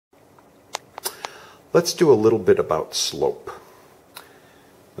Let's do a little bit about slope.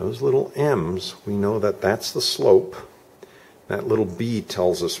 Those little m's, we know that that's the slope. That little b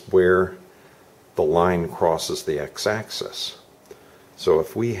tells us where the line crosses the x-axis. So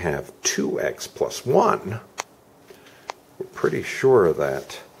if we have 2x plus 1, we're pretty sure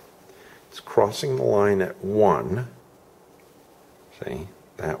that it's crossing the line at 1. See,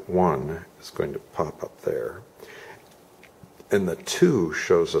 that 1 is going to pop up there. And the 2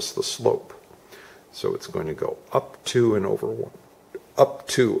 shows us the slope. So it's going to go up 2 and over 1. Up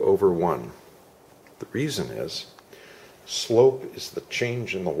 2 over 1. The reason is slope is the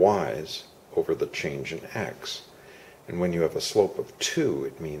change in the y's over the change in x. And when you have a slope of 2,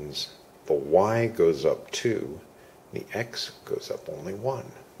 it means the y goes up 2, the x goes up only 1.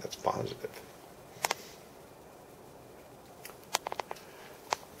 That's positive.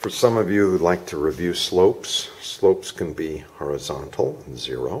 For some of you who like to review slopes, slopes can be horizontal and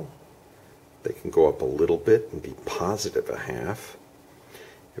 0. They can go up a little bit and be positive a half.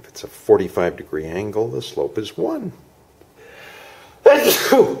 If it's a 45-degree angle, the slope is 1.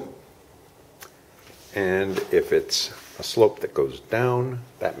 And if it's a slope that goes down,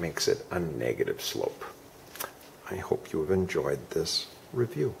 that makes it a negative slope. I hope you have enjoyed this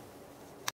review.